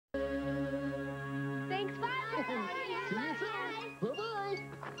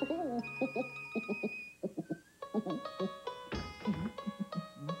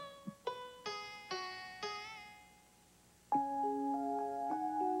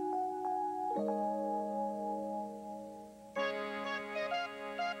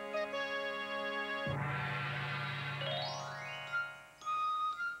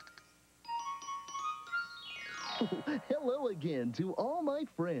Hello again to all my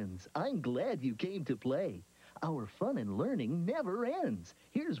friends. I'm glad you came to play. Our fun and learning never ends.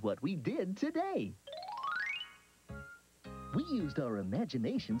 Here's what we did today. We used our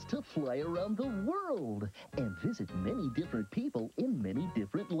imaginations to fly around the world and visit many different people in many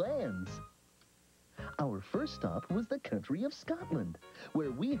different lands. Our first stop was the country of Scotland,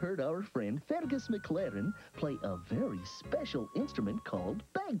 where we heard our friend Fergus McLaren play a very special instrument called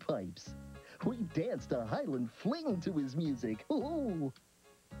bagpipes. We danced a Highland fling to his music. Ooh.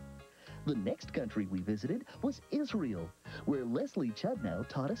 The next country we visited was Israel, where Leslie Chudnow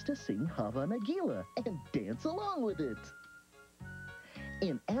taught us to sing Hava Nagila and dance along with it.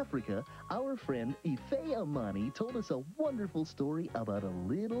 In Africa, our friend Ife Amani told us a wonderful story about a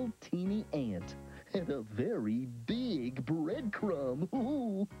little teeny ant and a very big breadcrumb.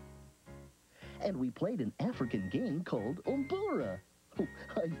 Ooh. And we played an African game called Umbura. Oh,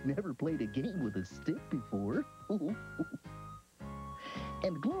 I've never played a game with a stick before.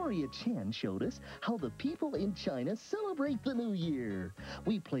 And Gloria Chen showed us how the people in China celebrate the New Year.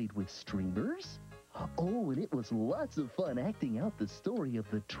 We played with streamers. Oh, and it was lots of fun acting out the story of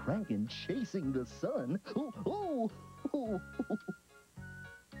the dragon chasing the sun.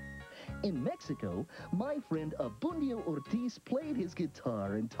 In Mexico, my friend Abundio Ortiz played his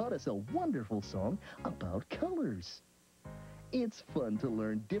guitar and taught us a wonderful song about colors. It's fun to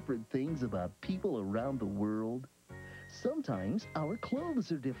learn different things about people around the world. Sometimes our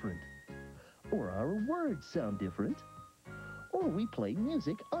clothes are different, or our words sound different, or we play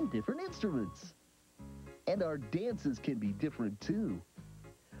music on different instruments. And our dances can be different too.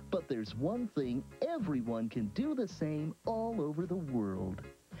 But there's one thing everyone can do the same all over the world,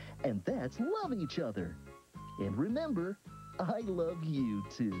 and that's love each other. And remember, I love you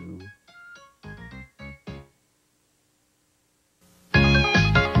too.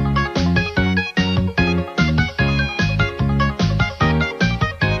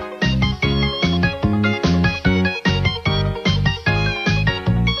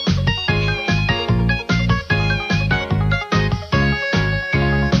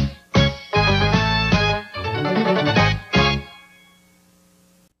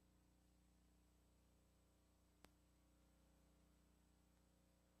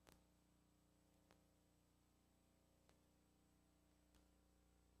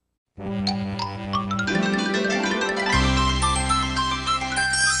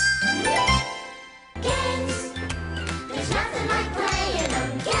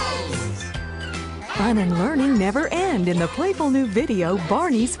 Fun and learning never end in the playful new video,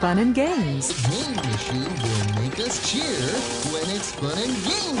 Barney's Fun and Games. Game Machine will make us cheer when it's fun and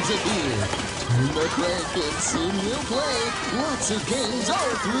games appear. Turn the crank and soon we'll play lots of games all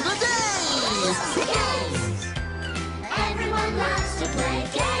through the day. Lots of games. Everyone loves to play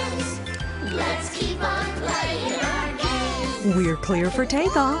games. Let's keep on playing our games. We're clear for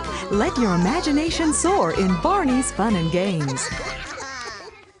takeoff. Let your imagination soar in Barney's Fun and Games.